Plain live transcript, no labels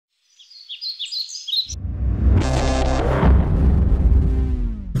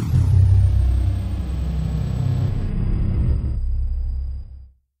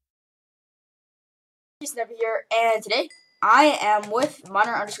Never here, and today I am with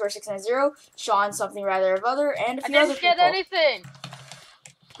Monitor_690, Sean something rather of other, and a few other people. I didn't get anything.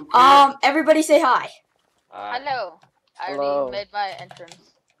 Everybody say hi. Hello. I Hello. already made my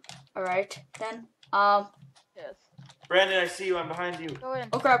entrance. Alright, then. Yes. Brandon, I see you. I'm behind you. Go in.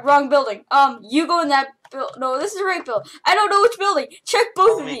 Oh crap, wrong building. You go in that no, this is the right building. I don't know which building. Check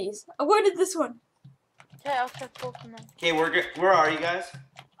both of these. Where did this one? Okay, I'll check both of them. Okay, where are you guys?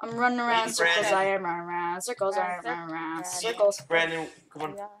 I'm running around Wait, circles. Brandon. I am running around circles. I am running around circles. Brandon,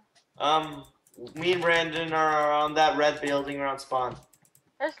 come Yeah. on. Me and Brandon are on that red building around spawn.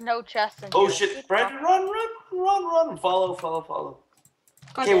 There's no chest in Oh here. shit, Brandon, run. Follow. God,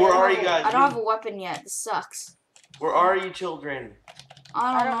 Okay, where are you guys? I don't have a weapon yet. This sucks. Where are you, children?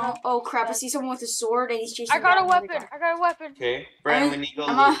 I don't know. Oh crap! I see someone with a sword and he's chasing. I got down a the other weapon. guy. I got a weapon. Okay, Brandon, we need to go.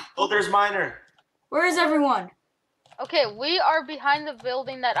 Oh, there's Miner. Where is everyone? Okay, we are behind the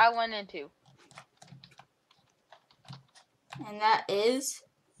building that I went into. And that is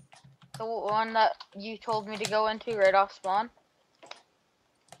The one that you told me to go into right off spawn.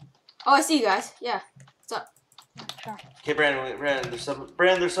 Oh, I see you guys. Yeah. What's up? Sure. Okay, Brandon,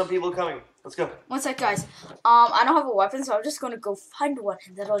 there's some people coming. Let's go. One sec, guys. I don't have a weapon, so I'm just gonna go find one,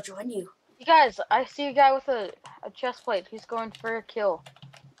 and then I'll join you. You guys, I see a guy with a chest plate. He's going for a kill.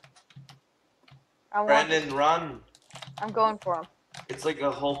 Brandon, run. I'm going for him. It's like a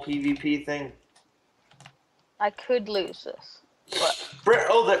whole PvP thing. I could lose this.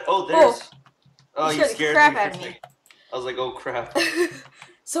 What? There's. Oh, you scared crap me. out of me. I was like, oh crap.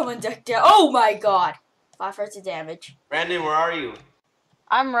 Someone decked down. Oh my god. 5 hearts of damage. Brandon, where are you?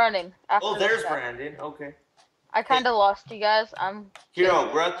 I'm running. Oh, there's Brandon. Okay. I kind of lost you guys.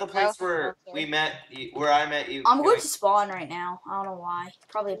 Hero, we're at the place where we met, where I met you. I'm going to spawn right now. I don't know why.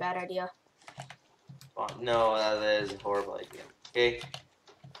 Probably a bad idea. No, that is a horrible idea. Okay.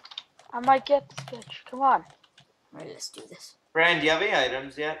 I might get this bitch. Come on. Alright, let's do this. Brandon, do you have any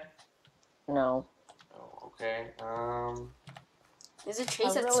items yet? No. Oh, okay. There's a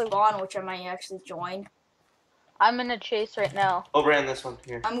chase at spawn, which I might actually join. I'm in a chase right now. Oh, Brandon, this one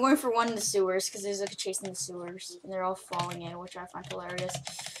here. I'm going for one in the sewers, because there's like a chase in the sewers. And they're all falling in, which I find hilarious.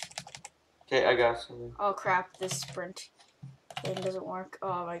 Okay, I got something. Oh crap, this sprint thing doesn't work.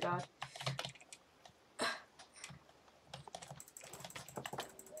 Oh my god.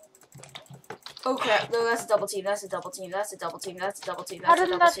 Oh crap, no, that's a double team, that's a double team, that's a double team, that's a double team, that's a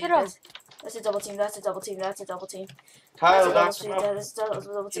double team. That's a double team, that's a double team, that's a double team. Kyle, that's a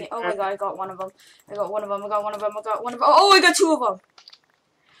double team. Oh my god, I got one of them. I got one of them, I got one of them, I got one of them. Oh, I got 2 of them!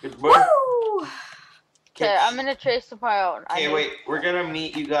 Good work. Woo! Okay, I'm gonna chase of my own. Okay, wait, we're gonna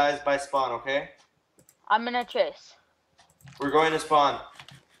meet you guys by spawn, okay? I'm in a chase. We're going to spawn.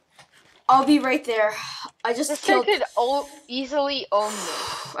 I'll be right there. I just This killed... guy could easily own me.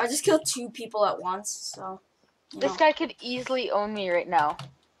 I just killed 2 people at once, so... This guy could easily own me right now.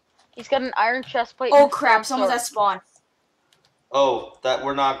 He's got an iron chest plate. Oh crap, someone's at spawn. Oh,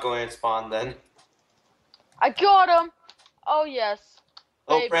 we're not going to spawn then. I got him! Oh yes.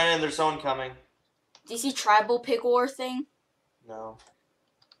 Oh, Baby. Brandon, there's someone coming. Do you see tribal pig war thing? No.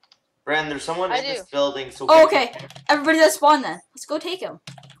 Brandon, there's someone in this building. So oh, okay. Everybody's at spawn then. Let's go take him.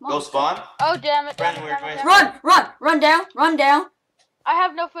 Go spawn? Oh, damn it. Brandon, Run down. I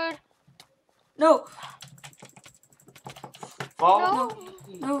have no food. No. Fall?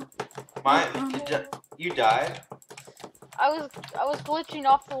 No. You died? I was glitching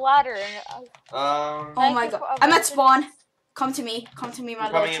off the ladder and oh my god. I'm at spawn. Come to me,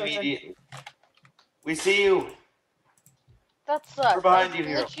 my little children. We see you. That sucks. We're behind you,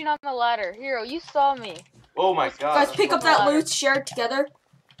 Hero. Glitching on the ladder. Hero, you saw me. Oh my god. Guys, pick up that loot, share it together.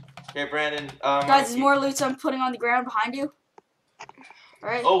 Okay, Brandon. Guys, there's more loot I'm putting on the ground behind you.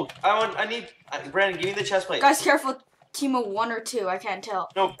 Alright. Oh, I need Brandon, give me the chest plate. Guys, careful. Team of 1 or 2, I can't tell.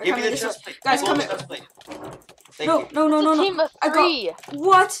 No, give me the chest plate. Guys, come here. No. Team of 3.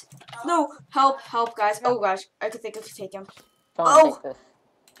 What? No, help, guys. Oh gosh, I think I could take him. Don't take this.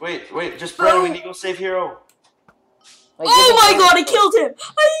 Wait, just Brandon, we need to go save Hero. Wait, oh my god, I killed him!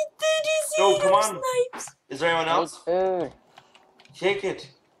 Did you see No, come on. Snipes? Is there anyone else? Food. Take it.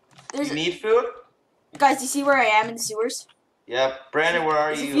 You need food? Guys, do you see where I am in the sewers? Yeah, Brandon, where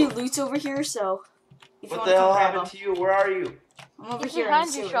are There's you? a few loots over here, so... What the hell happened to you? Where are you? I'm over He's here behind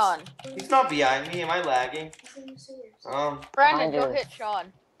in the you, sewers. Sean. He's not behind me. Am I lagging? Brandon, go hit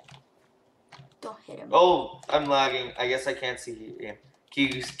Sean. Don't hit him. Oh, I'm lagging. I guess I can't see him.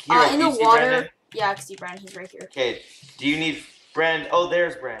 In the water. Brandon? Yeah, I can see Brandon. He's right here. Okay. Do you need Brandon? Oh,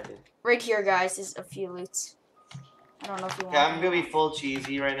 there's Brandon. Right here, guys. There's a few loots. I don't know if you want. Yeah, I'm gonna be full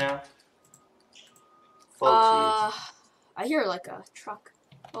cheesy right now. Full cheese. I hear like a truck.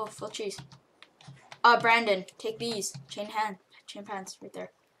 Oh, full cheese. Brandon, take these. Chain pants right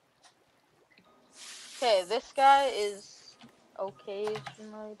there. Okay, this guy is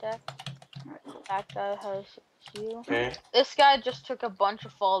occasionally decked. That guy has shield. Okay. This guy just took a bunch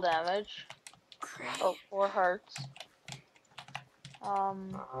of fall damage. Great. Oh, 4 hearts. Let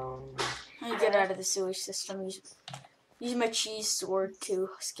me get out of the sewage system. Use my cheese sword to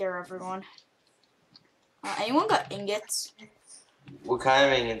scare everyone. Anyone got ingots? What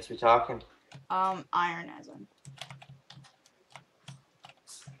kind of ingots we talking? Iron as in.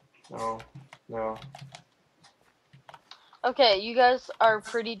 No. Okay, you guys are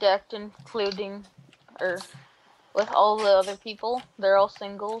pretty decked, including, with all the other people. They're all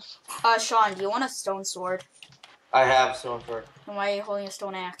singles. Sean, do you want a stone sword? I have stone sword. And why are you holding a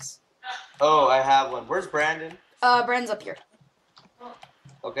stone axe? Oh, I have one. Where's Brandon? Brandon's up here.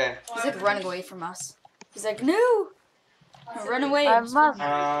 Okay. He's like running away from us. He's like, no! Run away. I must.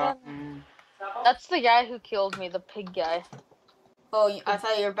 Um, That's the guy who killed me, the pig guy. Oh, I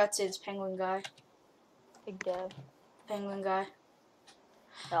thought you were about to say it's penguin guy. Pig guy. Penguin guy.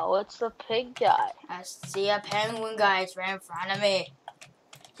 No, it's the pig guy. I see a penguin guy. It's right in front of me.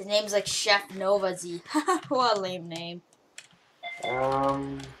 His name's like Chef Nova Z. What a lame name.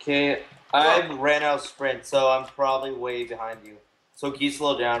 Okay. I ran out of sprint, so I'm probably way behind you. So can you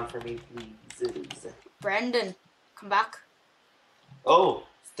slow down for me, please? Brandon, come back. Oh,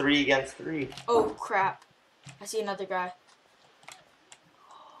 3 against 3. Oh, crap. I see another guy.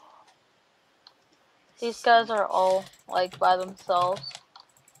 These guys are all, like, by themselves.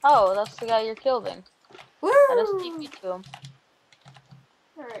 Oh, that's the guy you're killing. Woo! I just TP'd to him.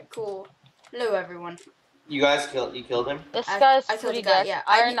 Alright, cool. Hello, everyone. You killed him? This I guy's killed pretty the guy, decked.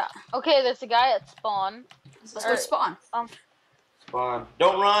 yeah. Okay, there's a guy at spawn. Let's go spawn. Spawn.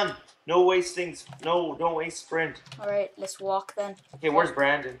 Don't run. No wasting. No, don't waste sprint. Alright, let's walk then. Okay, where's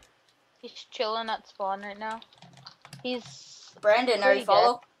Brandon? He's chilling at spawn right now. He's... Brandon, are you pretty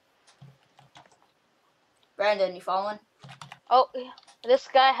follow? Brandon, you following? Oh, this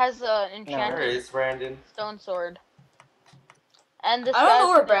guy has an Where enchanted is Brandon? stone sword. And this I don't know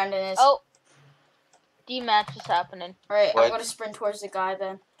guy's where Brandon is. Oh, D-match is happening. Alright, What? I'm gonna sprint towards the guy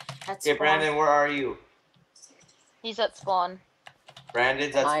then. That's Okay, Brandon, where are you? He's at spawn.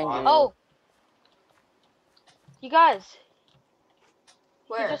 Brandon's at Behind spawn. you. Oh! You guys.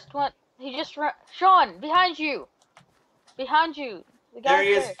 Where? He just ran. Sean, behind you! Behind you! The guy's There he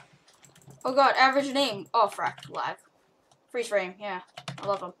is. there. Oh god, average name. Oh, frack, lag. Freeze frame, yeah. I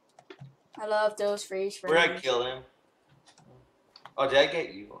love them. I love those freeze frames. Where'd I kill him? Oh, did I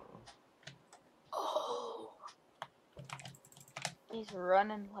get you? Oh. He's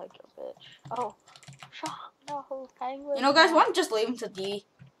running like a bitch. Oh. Sean, no, penguin. You know, guys, why don't just leave him to D?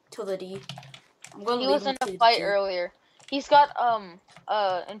 Till the D. I'm gonna He leave was him in to a fight D. earlier. He's got,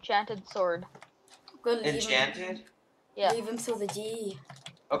 enchanted sword. I'm gonna leave Enchanted? him. Yeah. Leave him till the D.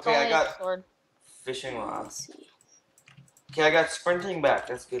 Okay, I Only a got sword. fishing rods. Let's see. Okay, I got sprinting back.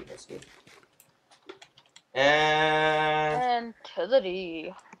 That's good. That's good. And And to the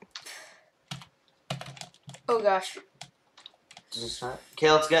D. Oh gosh.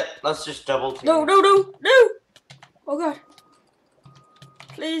 okay, let's just double team. No! Oh god.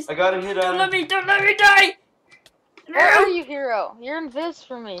 Please. I got a hit Don't on let him. me die! Where are No! you, hero? You're invis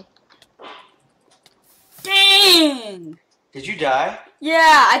for me. Dang! Did you die?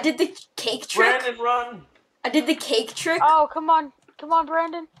 Yeah, I did the cake trick. Brandon, run! I did the cake trick. Oh, come on,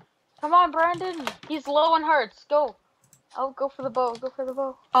 Brandon. Come on, Brandon. He's low on hearts. Go. Oh, go for the bow. Go for the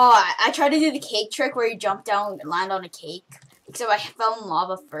bow. Oh, I tried to do the cake trick where you jump down and land on a cake. Except I fell in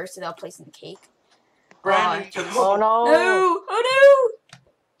lava first without placing the cake. Brandon took Oh no! No! Oh no!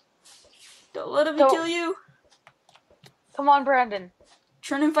 Don't let him Don't. kill you. Come on, Brandon.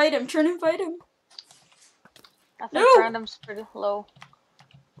 Turn and fight him. I think No. Brandon's pretty low.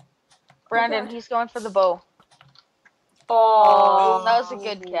 Brandon, God. he's going for the bow. Oh, That was a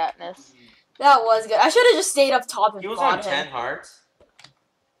good Katniss. That was good. I should have just stayed up top and He was fought on him. 10 hearts.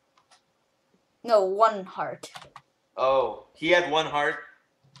 No, 1 heart. Oh, he had 1 heart.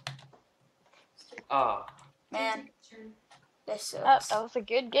 Oh. Man, this sucks. That was a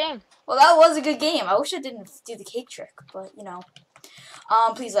good game. Well, that was a good game. I wish I didn't do the cake trick, but you know.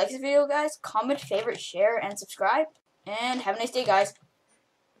 Please like this video, guys. Comment, favorite, share, and subscribe. And have a nice day, guys.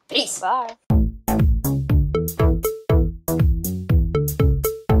 Peace. Bye.